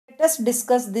us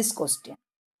discuss this question.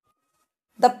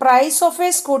 The price of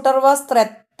a scooter was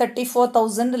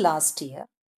 34,000 last year.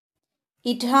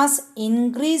 It has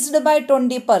increased by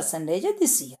 20%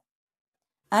 this year.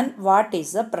 And what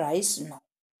is the price now?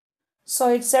 So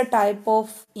it's a type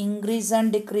of increase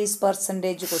and decrease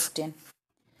percentage question.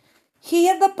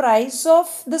 Here the price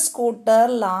of the scooter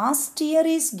last year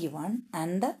is given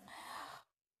and the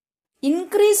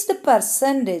increased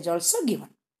percentage also given.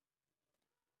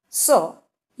 So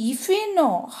if we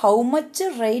know how much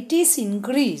rate is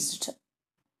increased,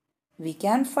 we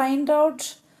can find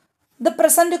out the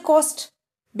present cost,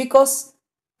 because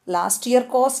last year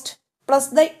cost plus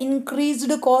the increased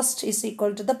cost is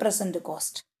equal to the present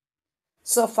cost.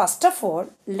 So first of all,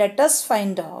 let us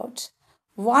find out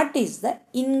what is the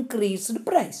increased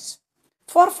price.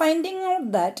 For finding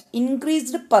out that,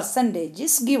 increased percentage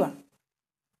is given.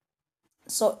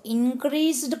 So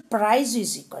increased price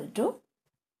is equal to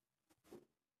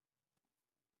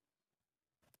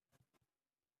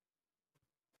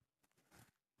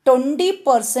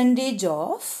 20%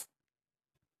 of,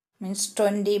 means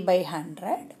 20 by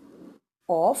 100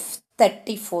 of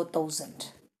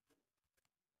 34,000.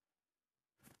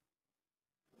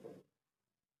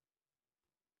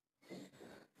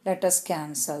 Let us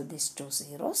cancel these two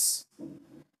zeros.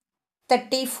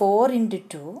 34 into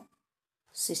 2,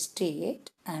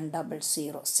 68 and double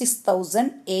 0.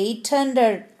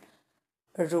 6,800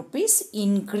 rupees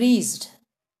increased.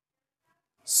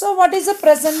 So what is the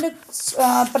present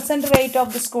rate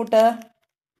of the scooter?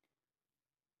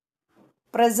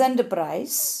 Present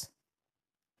price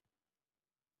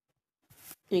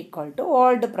equal to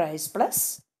old price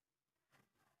plus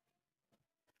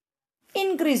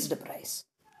increased price.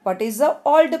 What is the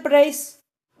old price?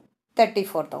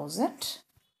 34,000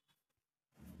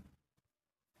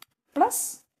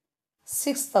 plus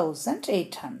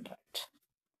 6,800.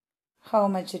 How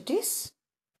much it is?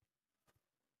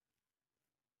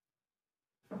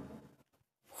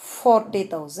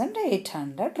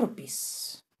 40,800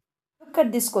 rupees. Look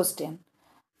at this question.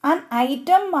 An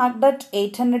item marked at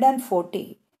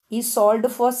 840 is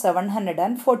sold for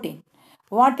 714.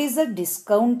 What is the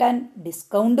discount and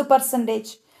discount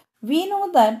percentage? We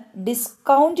know that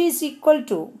discount is equal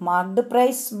to marked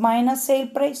price minus sale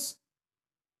price.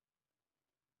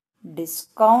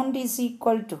 Discount is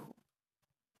equal to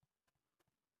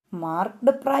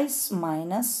marked price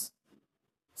minus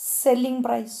selling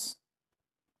price.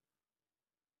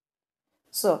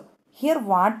 So here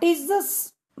what is the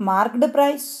marked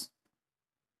price?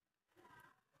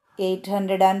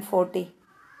 840.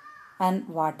 And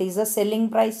what is the selling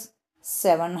price?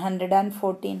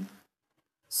 714.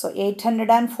 So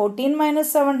 814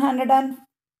 minus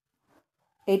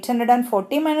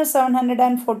 840 minus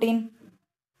 714,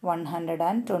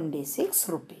 126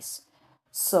 rupees.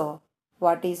 So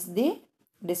what is the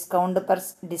discount?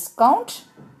 Discount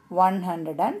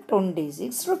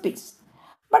 126 rupees.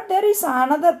 But there is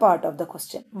another part of the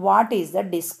question. What is the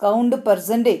discount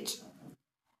percentage?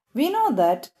 We know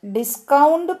that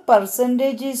discount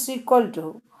percentage is equal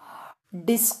to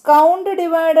discount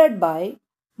divided by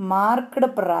marked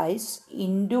price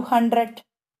into 100.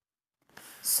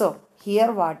 So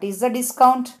here what is the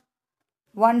discount?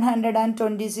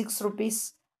 126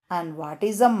 rupees. And what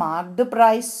is the marked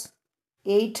price?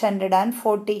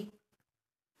 840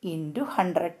 into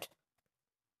 100.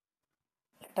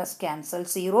 Let us cancel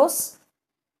zeros.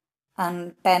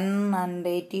 And 10 and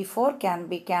 84 can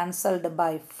be cancelled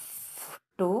by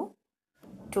 2.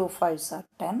 2 5s are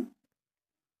 10.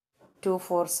 2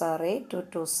 4s are 8. 2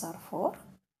 2s are 4.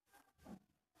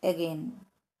 Again,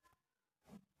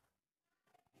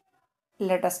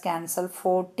 let us cancel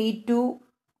 42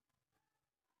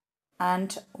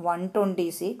 and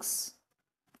 126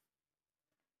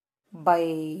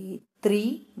 by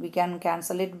 3. We can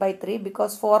cancel it by 3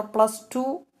 because 4 plus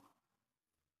 2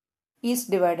 is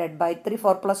divided by 3.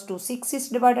 4 plus 2, 6 is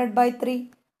divided by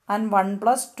 3. And 1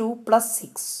 plus 2 plus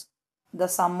 6. The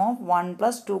sum of 1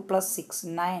 plus 2 plus 6,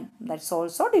 9. That's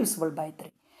also divisible by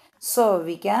 3. So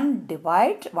we can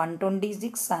divide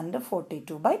 126 and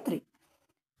 42 by 3.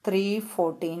 3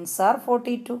 14s are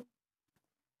 42.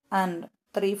 And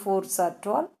 3 4s are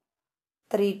 12.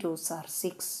 3 2s are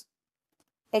 6.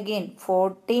 Again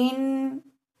 14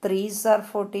 3s are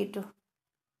 42.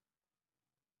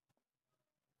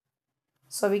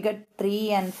 So we get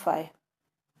 3 and 5.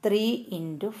 3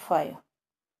 into 5.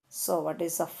 So what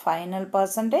is the final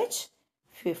percentage?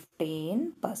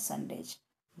 15%.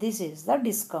 This is the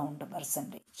discount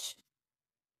percentage.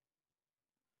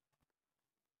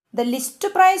 The list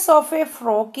price of a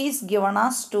frock is given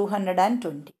as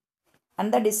 220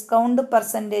 and the discount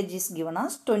percentage is given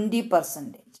as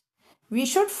 20%. we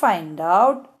should find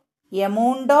out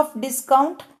amount of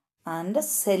discount and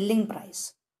selling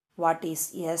price. What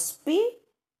is SP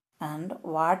and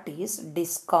what is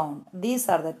discount? These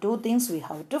are the two things we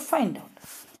have to find out.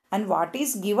 And what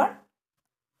is given?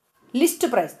 List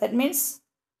price. That means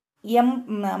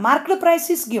marked price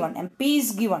is given, MP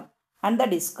is given, and the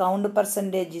discount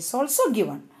percentage is also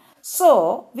given.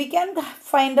 So we can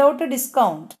find out a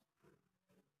discount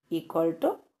equal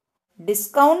to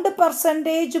discount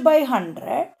percentage by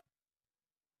 100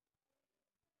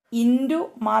 into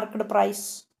marked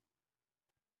price.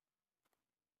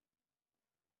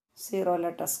 0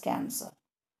 let us cancel.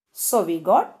 So we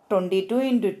got 22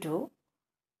 into 2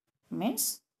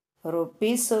 means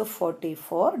rupees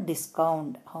 44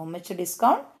 discount. How much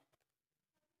discount?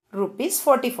 Rupees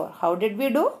 44. How did we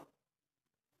do?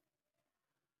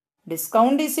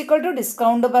 Discount is equal to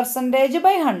discount percentage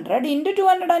by 100 into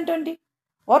 220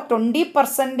 or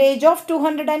 20% of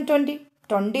 220.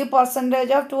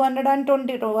 20% of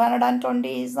 220.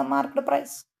 220 is the marked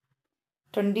price.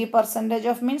 20%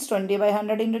 of means 20 by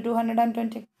 100 into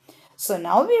 220. So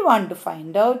now we want to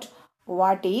find out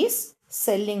what is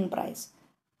selling price.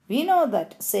 We know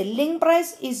that selling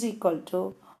price is equal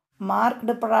to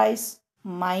marked price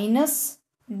minus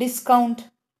discount.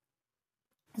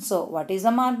 So what is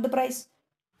the marked price?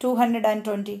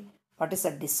 220. What is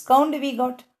the discount we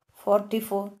got?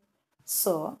 44.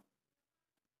 So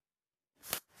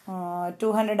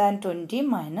 220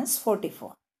 minus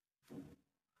 44.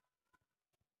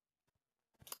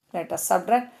 Let us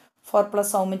subtract. 4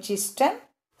 plus how much is 10?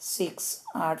 6.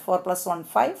 Add 4 plus 1,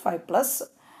 5. 5 plus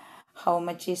how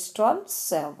much is 12?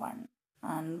 7.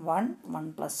 And 1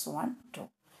 plus 1, 2.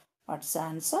 What's the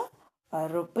answer?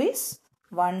 Rupees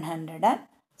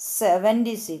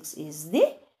 176 is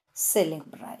the selling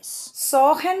price.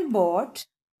 Sohan bought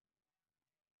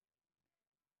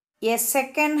a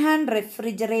second-hand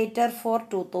refrigerator for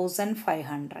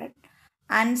 2500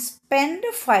 and spent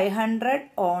 500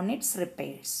 on its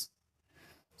repairs.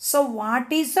 So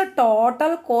what is the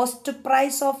total cost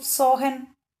price of Sohan?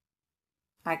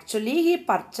 Actually, he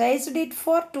purchased it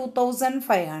for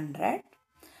 2500,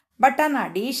 but an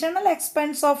additional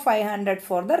expense of 500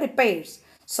 for the repairs.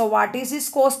 So what is his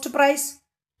cost price?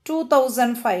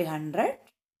 2500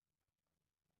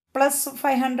 plus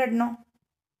 500, no.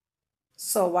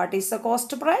 So what is the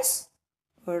cost price?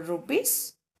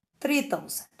 Rupees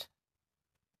 3000.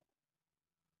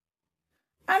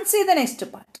 And see the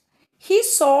next part. He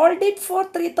sold it for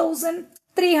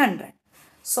 3300.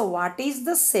 So what is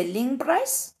the selling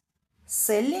price?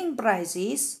 Selling price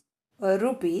is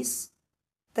rupees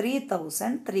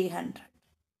 3300.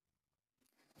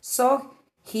 So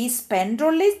he spent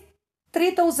only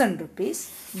 3000 rupees,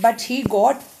 but he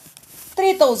got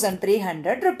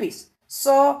 3300 rupees.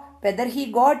 So whether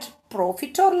he got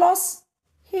profit or loss,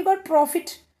 he got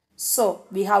profit. So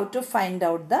we have to find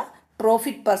out the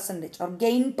profit percentage or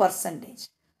gain percentage.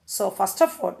 So first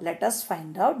of all, let us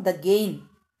find out the gain.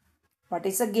 What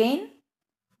is the gain?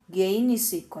 Gain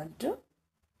is equal to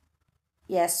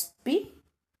SP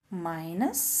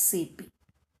minus CP.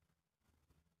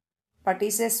 What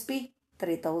is SP?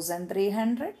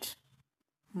 3300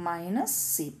 minus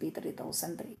CP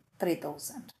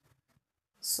 3000.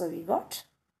 So we got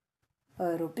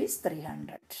rupees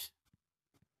 300.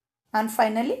 And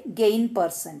finally, gain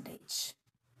percentage.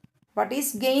 What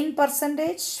is gain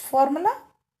percentage formula?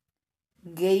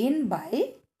 Gain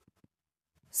by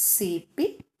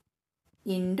CP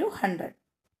into 100.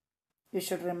 You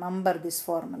should remember this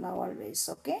formula always,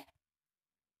 okay?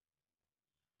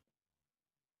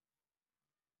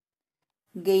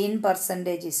 Gain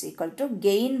percentage is equal to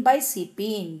gain by CP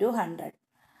into 100.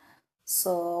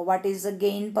 So what is the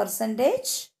gain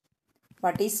percentage?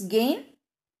 What is gain?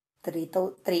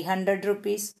 300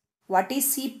 rupees. What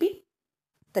is CP?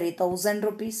 3000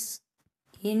 rupees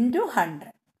into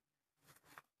 100.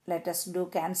 Let us do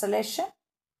cancellation.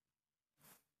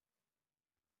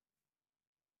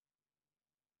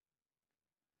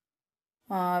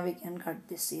 We can cut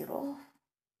this 0.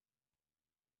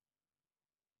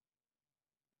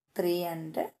 3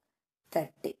 and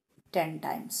 30. 10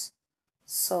 times.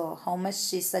 So how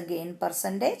much is the gain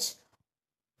percentage?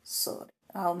 So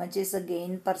how much is the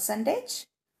gain percentage?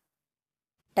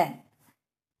 10.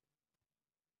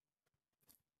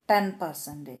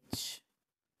 10%.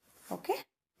 Okay.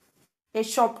 A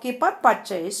shopkeeper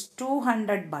purchased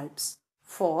 200 bulbs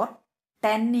for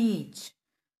 10 each.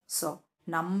 So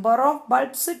number of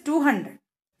bulbs 200.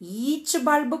 Each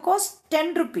bulb costs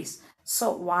 10 rupees.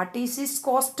 So what is his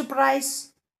cost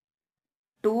price?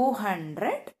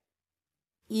 200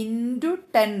 into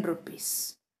 10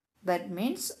 rupees. That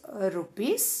means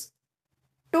rupees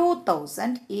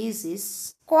 2000 is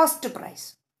his cost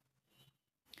price.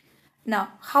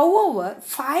 Now, however,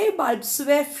 5 bulbs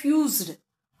were fused.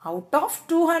 Out of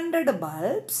 200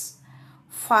 bulbs,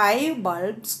 5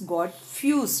 bulbs got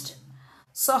fused.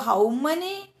 So, how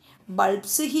many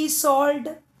bulbs he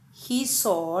sold? He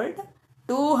sold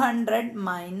 200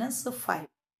 minus 5.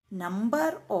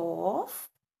 Number of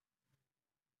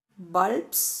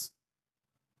bulbs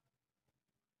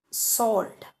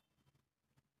sold.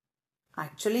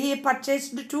 Actually, he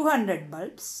purchased 200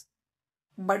 bulbs,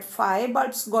 but 5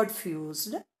 bulbs got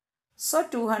fused. So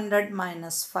 200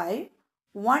 minus 5,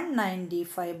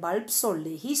 195 bulbs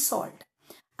only he sold.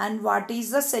 And what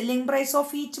is the selling price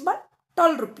of each bulb?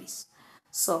 12 rupees.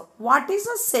 So what is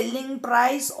the selling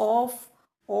price of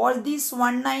all these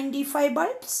 195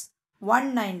 bulbs?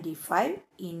 195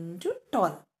 into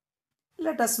 12.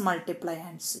 Let us multiply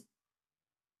and see.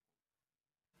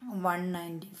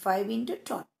 195 into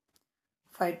 12.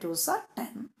 5 2s are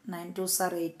 10. 9 2s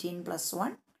are 18 plus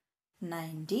 1,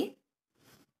 19.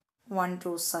 1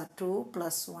 2s are 2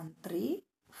 plus 1 3,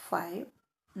 5,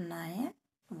 9,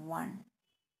 1.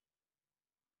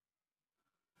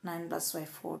 9 plus 5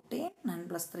 14, 9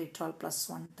 plus 3 12 plus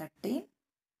 1 13,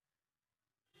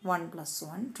 1 plus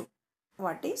 1 2.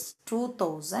 What is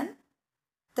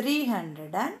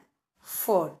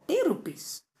 2340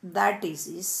 rupees? That is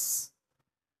his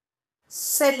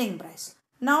selling price.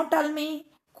 Now tell me,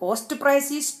 cost price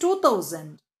is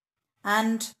 2000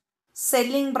 and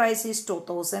selling price is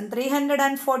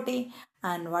 2340,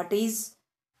 and what is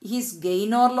his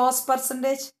gain or loss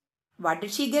percentage? What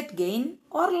did he get, gain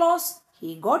or loss?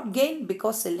 He got gain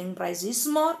because selling price is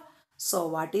more. So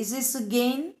what is his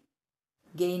gain?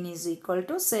 Gain is equal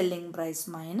to selling price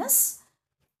minus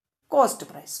cost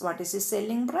price. What is his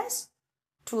selling price?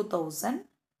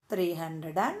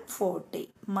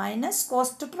 2340 minus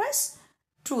cost price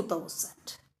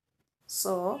 2000.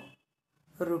 So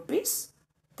rupees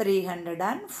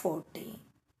 340.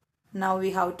 Now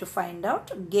we have to find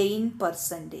out gain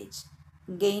percentage.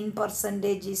 Gain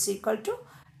percentage is equal to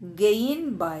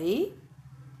gain by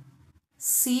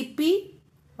CP.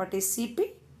 What is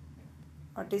CP?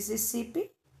 What is this CP?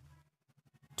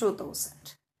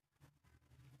 2000.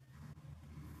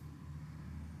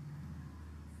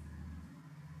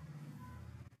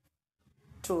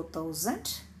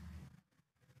 2000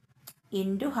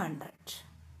 into 100.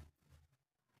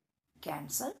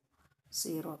 Cancel.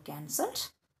 0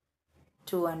 cancelled.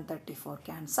 2 and 34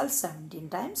 cancel 17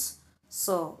 times.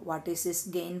 So what is his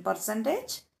gain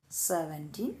percentage?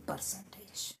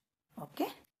 17%.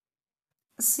 Okay.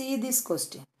 See this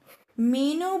question.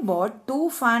 Meenu bought 2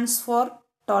 fans for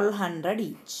 1200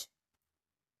 each.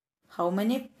 How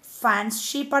many fans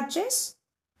she purchased?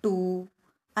 2.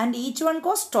 And each one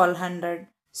cost 1200.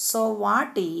 So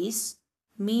what is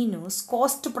Meenu's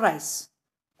cost price?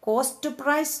 Cost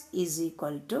price is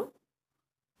equal to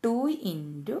 2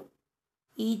 into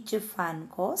each fan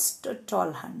cost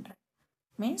 1200,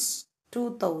 means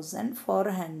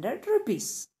 2400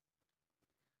 rupees.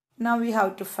 Now we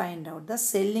have to find out the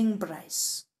selling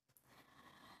price.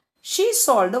 She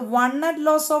sold one at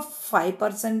loss of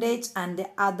 5% and the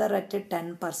other at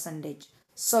 10%.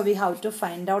 So we have to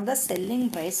find out the selling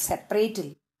price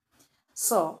separately.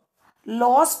 So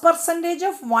loss percentage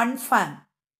of one fan.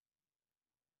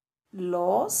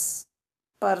 Loss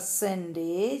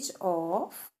percentage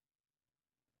of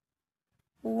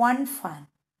one fan,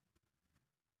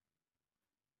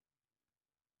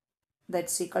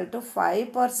 that's equal to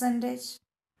 5%.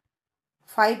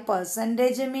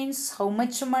 5% means how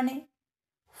much money?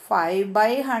 5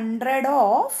 by 100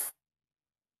 of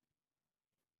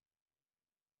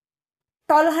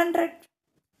 1200,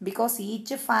 because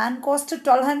each fan cost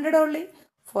 1200 only.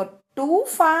 For 2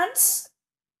 fans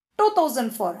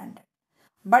 2400,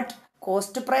 but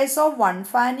cost price of one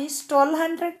fan is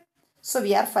 1200. So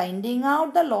we are finding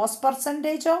out the loss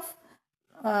percentage of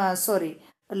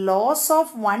loss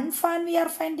of one fan we are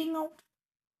finding out.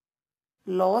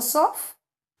 Loss of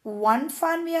one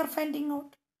fan we are finding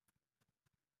out.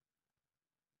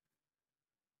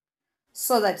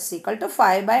 So that's equal to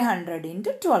 5 by 100 into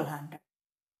 1200.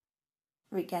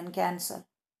 We can cancel.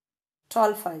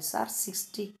 12 5s are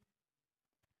 60.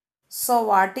 So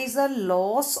what is the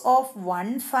loss of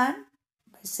one fan?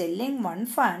 By selling one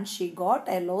fan, she got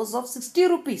a loss of 60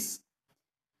 rupees.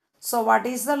 So what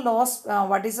is the loss?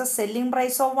 What is the selling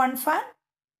price of one fan?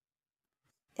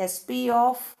 SP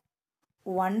of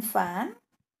one fan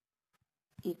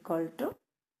equal to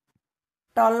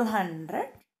 1200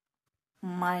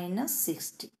 minus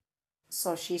 60.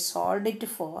 So she sold it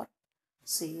for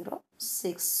 0,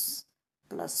 6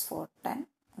 plus 4, 10,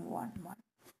 1, 1.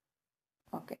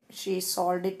 Okay, she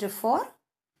sold it for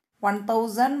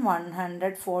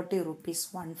 1140 rupees,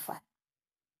 one fan.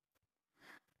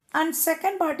 And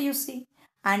second part you see,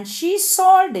 and she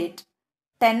sold it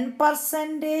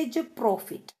 10%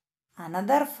 profit.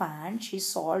 Another fan she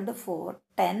sold for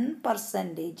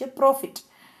 10% profit.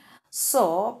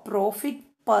 So profit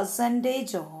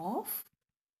percentage of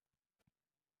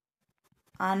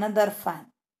another fan.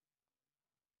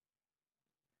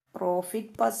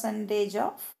 Profit percentage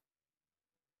of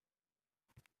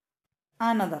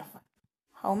another fan.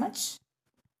 How much?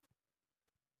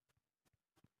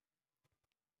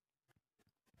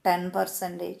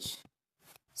 10%.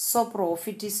 So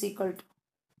profit is equal to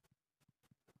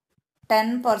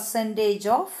 10%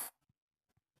 of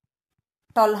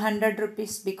 1200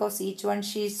 rupees because each one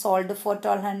she sold for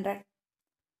 1200.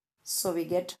 So we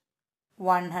get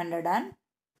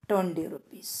 120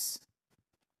 rupees.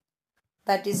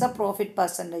 That is a profit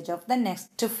percentage of the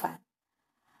next fan.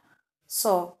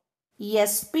 So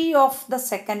SP of the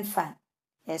second fan,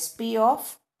 SP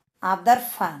of other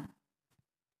fan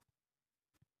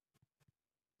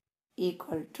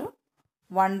equal to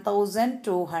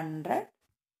 1200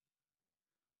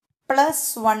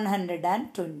 plus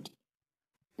 120.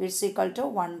 It's equal to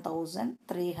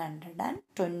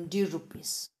 1320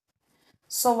 rupees.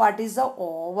 So what is the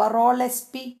overall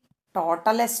SP?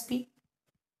 Total SP.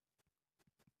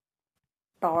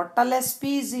 Total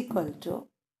SP is equal to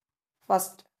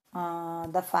first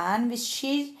the fan which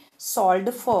she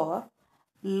sold for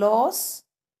loss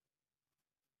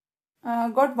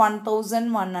got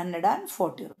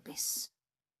 1140 rupees.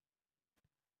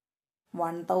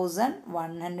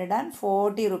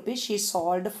 1140 rupees she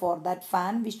sold for that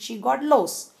fan which she got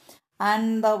loss,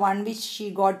 and the one which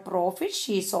she got profit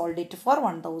she sold it for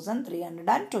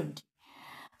 1320.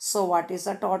 So what is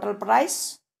the total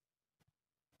price?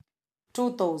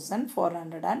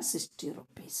 2460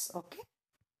 rupees. Okay.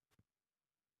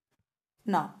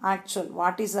 Now actual,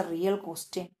 what is the real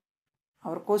question?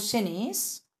 Our question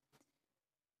is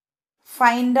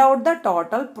find out the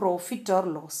total profit or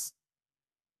loss.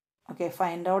 Okay,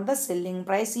 find out the selling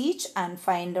price each and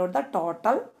find out the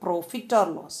total profit or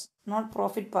loss. Not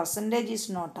profit percentage is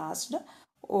not asked,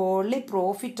 only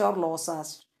profit or loss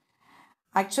asked.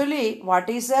 Actually, what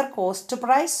is their cost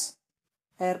price?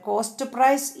 Their cost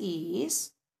price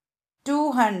is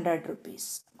 200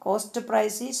 rupees. Cost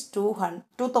price is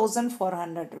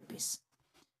 2400 rupees.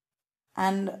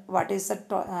 And what is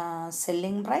the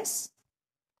selling price?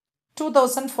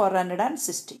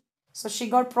 2460. So she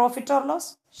got profit or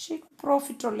loss? She got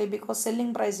profit only because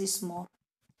selling price is more.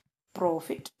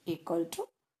 Profit equal to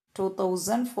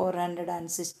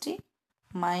 2460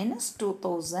 minus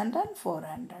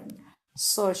 2400.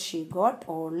 So she got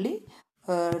only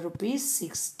rupees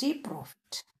 60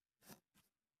 profit.